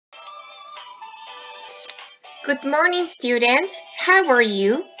Good morning, students. How are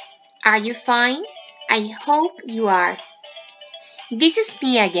you? Are you fine? I hope you are. This is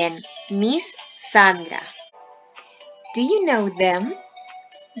me again, Miss Sandra. Do you know them?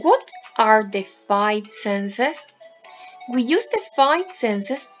 What are the five senses? We use the five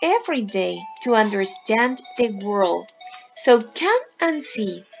senses every day to understand the world. So come and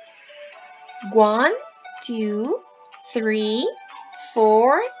see. 1, 2, 3,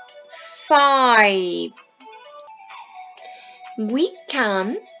 4, 5.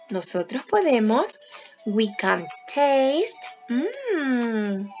 Nosotros podemos, we can taste,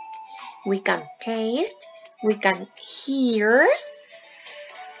 we can taste, we can hear,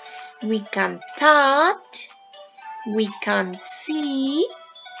 we can touch, we can see,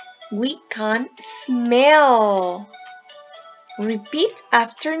 we can smell. Repeat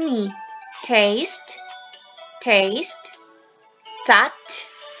after me. Taste, taste, touch,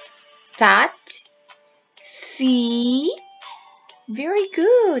 touch, see. Very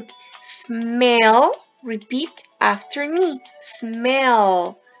good. Smell. Repeat after me.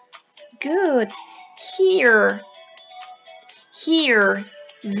 Smell. Good. Hear. Hear.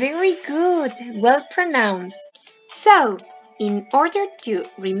 Very good. Well pronounced. So, in order to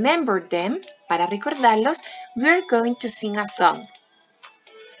remember them, para recordarlos, we're going to sing a song.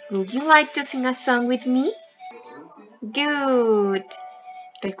 Would you like to sing a song with me? Good.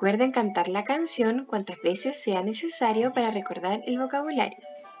 Recuerden cantar la canción cuantas veces sea necesario para recordar el vocabulario.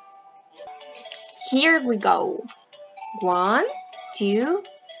 Here we go. 1, 2,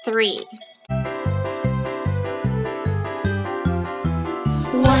 3.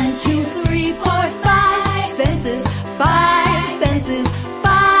 1, 2, 3, 4, 5 senses, 5 senses,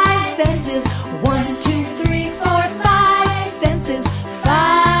 5 senses. 1, 2, 3, 4, 5 senses, 5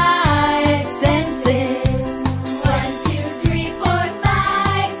 senses. 1, 2, 3, 4, 5 senses, 5 senses,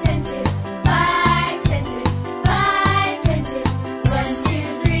 5 senses. 1,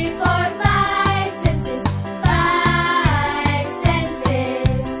 2, 3, 4, 5 senses, 5 senses.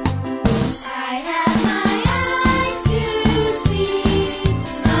 I have my eyes to see,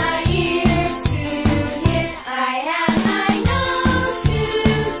 my ears to hear. I have my nose to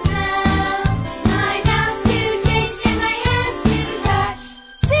smell, my mouth to taste, and my hands to touch.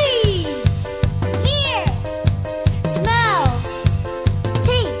 See, hear, smell,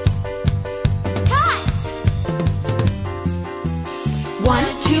 taste, touch. 1,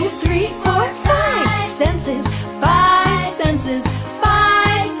 2, 3, 4, 5 senses, 5 senses,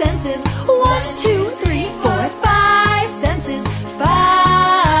 5 senses. 1, 2, 3, 4, 5 senses,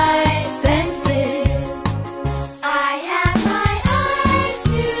 5 senses. I have my eyes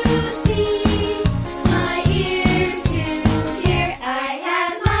to see, my ears to hear. I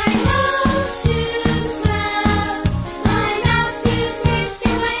have my nose to smell, my mouth to taste,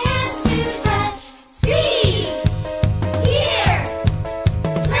 and my hands to touch. See, hear,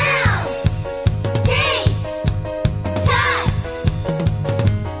 smell, taste, touch.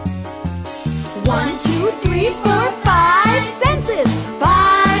 1, 2, 3, 4, 5 senses,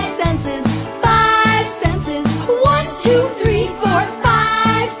 5 senses, 5 senses. 1, 2, 3, 4,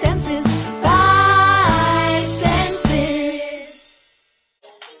 5 senses, 5 senses.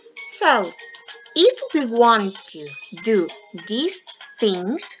 So, if we want to do these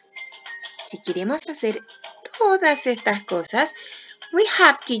things, si queremos hacer todas estas cosas, we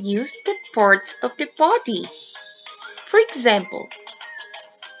have to use the parts of the body. For example,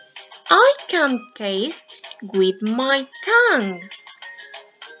 I can taste with my tongue.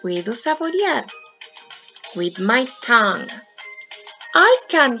 Puedo saborear with my tongue. I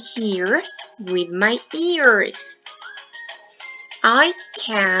can hear with my ears.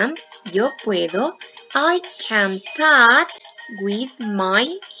 Yo puedo, I can touch with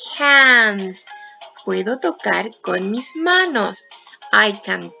my hands. Puedo tocar con mis manos. I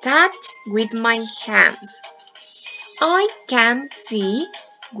can touch with my hands. I can see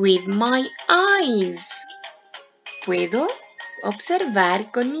with my eyes. Puedo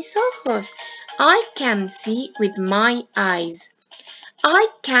observar con mis ojos. I can see with my eyes. I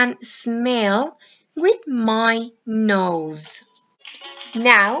can smell with my nose.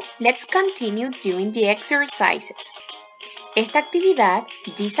 Now, let's continue doing the exercises. Esta actividad,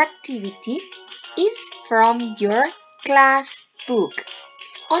 this activity, is from your class book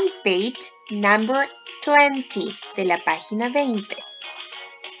on page number 20 de la página 20.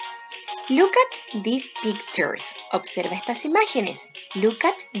 Look at these pictures. Observa estas imágenes. Look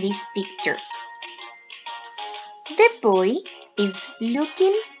at these pictures. The boy is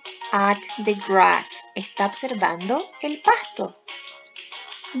looking at the grass. Está observando el pasto.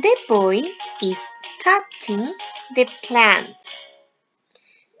 The boy is touching the plants.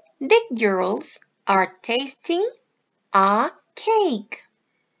 The girls are tasting a cake.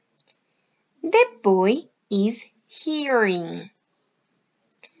 The boy is hearing.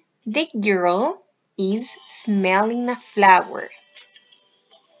 The girl is smelling a flower.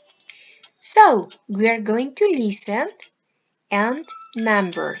 So, we are going to listen and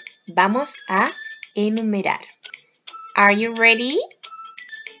number. Vamos a enumerar. Are you ready?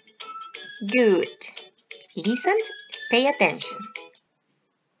 Good. Listen, pay attention.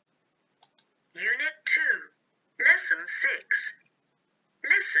 Unit 2, Lesson 6.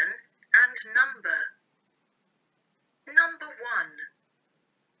 Listen and number. Number 1.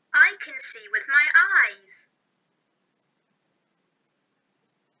 I can see with my eyes.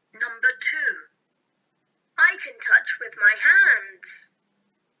 Number 2. I can touch with my hands.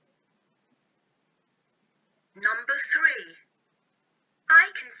 Number 3.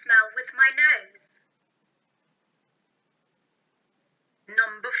 I can smell with my nose.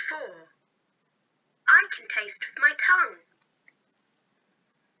 Number 4. I can taste with my tongue.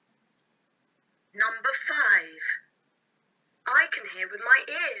 Number 5. I can hear with my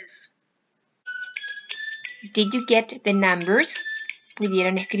ears. Did you get the numbers?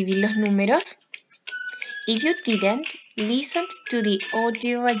 ¿Pudieron escribir los números? If you didn't, listen to the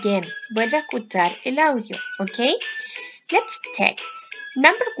audio again. Vuelve a escuchar el audio, ¿ok? Let's take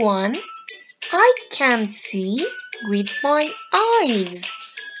number 1. I can see with my eyes.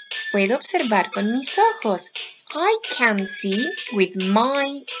 Puedo observar con mis ojos. I can see with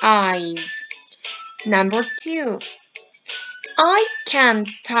my eyes. Number 2. I can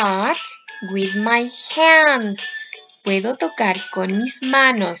touch with my hands. Puedo tocar con mis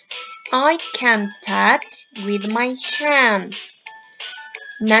manos. I can touch with my hands.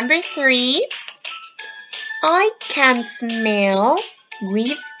 Number 3. I can smell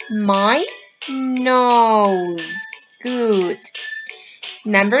with my nose. Good.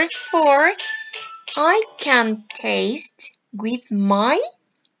 Number 4. I can taste with my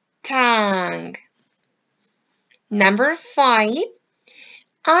tongue. Number 5.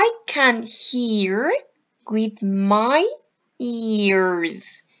 I can hear with my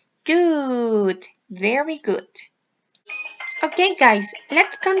ears. Good. Very good. Okay, guys,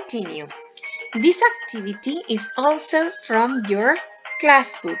 let's continue. This activity is also from your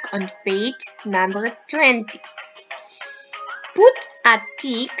class book on page number 20. Put a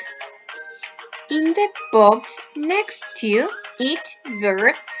tick in the box next to each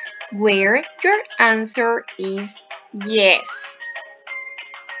verb where your answer is yes.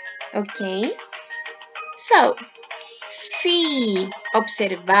 Okay? So, see,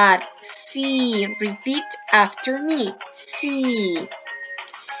 observar, see, repeat after me, see.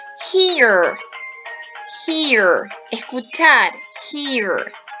 Hear, hear, escuchar,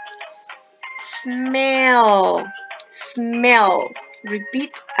 hear. Smell, smell,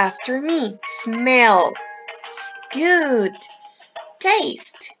 repeat after me, smell. Good.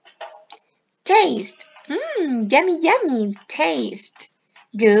 Taste, taste, yummy, yummy, taste.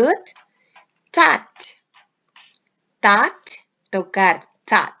 Good. Touch, touch, tocar,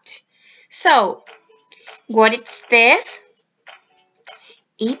 touch. So, what is this?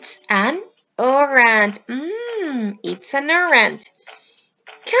 It's an orange. It's an orange.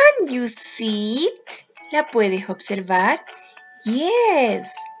 Can you see it? ¿La puedes observar?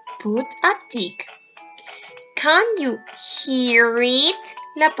 Yes. Put a tick. Can you hear it?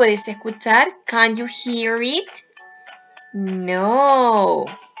 ¿La puedes escuchar? Can you hear it? No.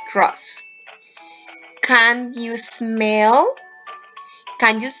 Cross. Can you smell?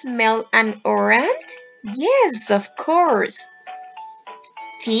 Can you smell an orange? Yes, of course.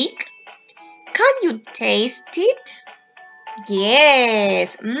 Tick. Can you taste it?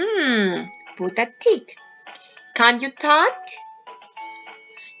 Yes. Put a tick. Can you touch?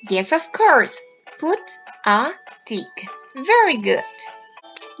 Yes, of course. Put a tick. Very good.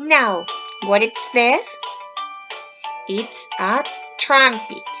 Now, what is this? It's a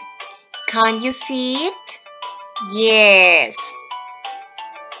trumpet. Can you see it? Yes.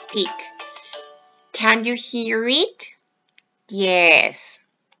 Tick. Can you hear it? Yes.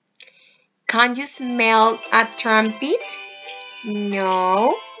 Can you smell a trumpet?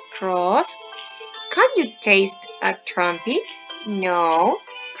 No. Cross. Can you taste a trumpet? No.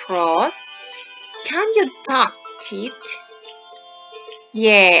 Cross. Can you touch it?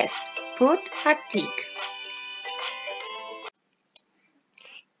 Yes. Put a tick.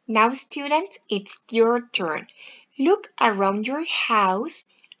 Now, students, it's your turn. Look around your house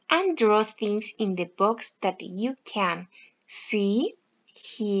and draw things in the box that you can see,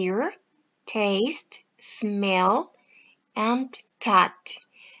 hear, taste, smell, and touch.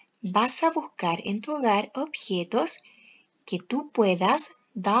 Vas a buscar en tu hogar objetos que tú puedas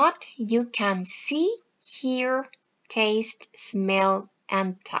that you can see, hear, taste, smell,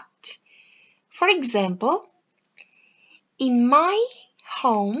 and touch. For example, in my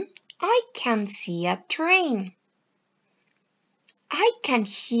home, I can see a train. I can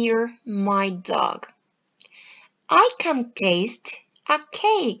hear my dog. I can taste a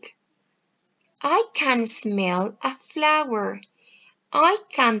cake. I can smell a flower. I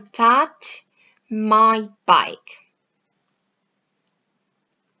can touch my bike.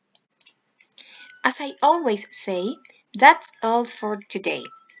 As I always say, that's all for today.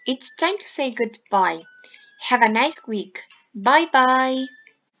 It's time to say goodbye. Have a nice week. Bye bye.